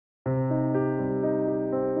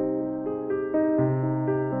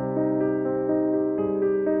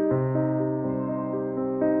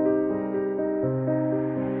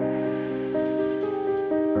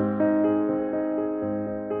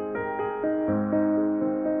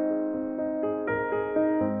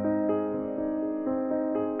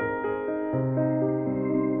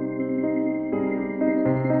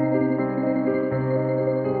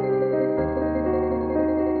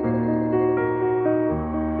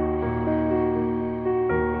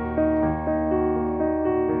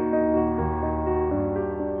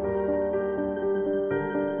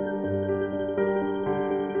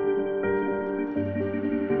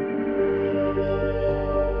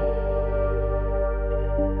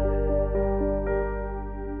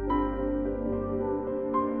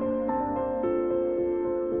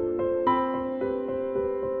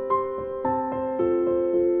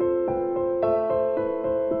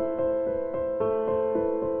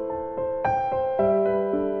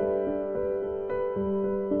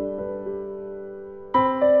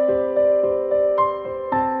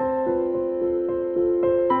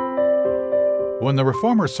When the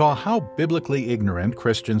Reformers saw how biblically ignorant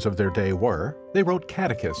Christians of their day were, they wrote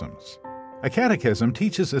catechisms. A catechism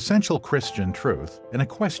teaches essential Christian truth in a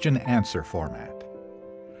question-answer format.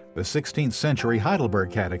 The 16th century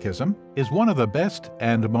Heidelberg Catechism is one of the best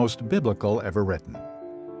and most biblical ever written.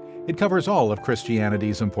 It covers all of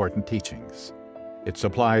Christianity's important teachings. It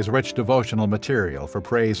supplies rich devotional material for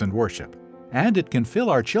praise and worship, and it can fill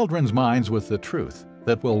our children's minds with the truth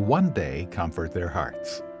that will one day comfort their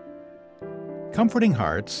hearts. Comforting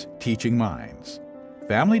Hearts, Teaching Minds.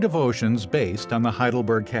 Family Devotions based on the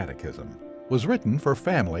Heidelberg Catechism was written for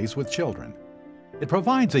families with children. It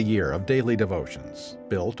provides a year of daily devotions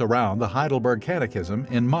built around the Heidelberg Catechism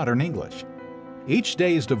in modern English. Each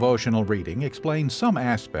day's devotional reading explains some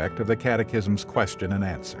aspect of the Catechism's question and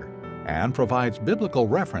answer and provides biblical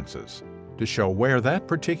references to show where that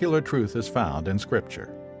particular truth is found in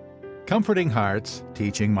Scripture. Comforting Hearts,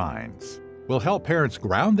 Teaching Minds will help parents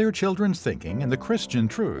ground their children's thinking in the Christian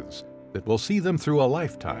truths that will see them through a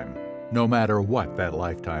lifetime, no matter what that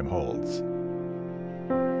lifetime holds.